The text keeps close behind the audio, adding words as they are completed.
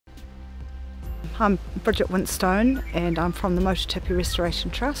I'm Bridget Winstone and I'm from the Motutapu Restoration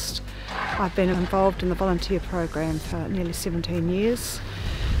Trust. I've been involved in the volunteer program for nearly 17 years.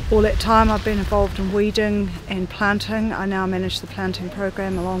 All that time I've been involved in weeding and planting. I now manage the planting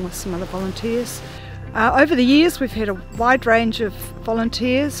program along with some other volunteers. Over the years we've had a wide range of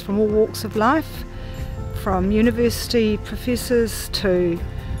volunteers from all walks of life, from university professors to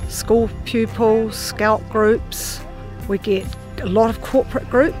school pupils, scout groups. We get a lot of corporate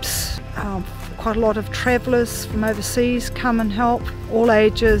groups, quite a lot of travellers from overseas come and help, all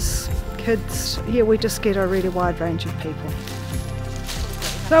ages, kids. Yeah, we just get a really wide range of people.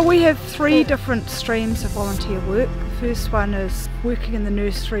 So we have 3 different streams of volunteer work. The first one is working in the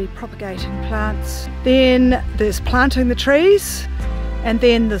nursery propagating plants, then there's planting the trees, and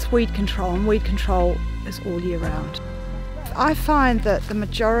then there's weed control, and weed control is all year round. I find that the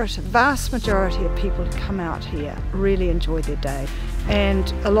vast majority of people who come out here really enjoy their day,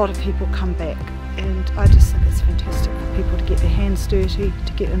 and a lot of people come back, and I just think it's fantastic for people to get their hands dirty,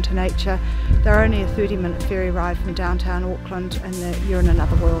 to get into nature. They're only a 30-minute ferry ride from downtown Auckland and you're in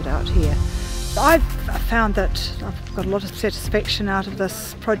another world out here. I've found that I've got a lot of satisfaction out of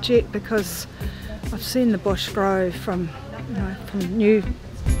this project because I've seen the bush grow from new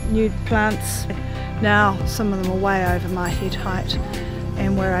plants. Now some of them are way over my head height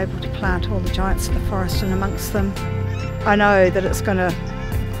and we're able to plant all the giants of the forest in amongst them. I know that it's going to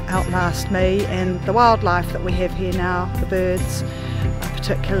outlast me, and the wildlife that we have here now, the birds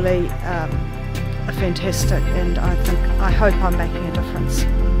particularly, are fantastic, and I hope I'm making a difference.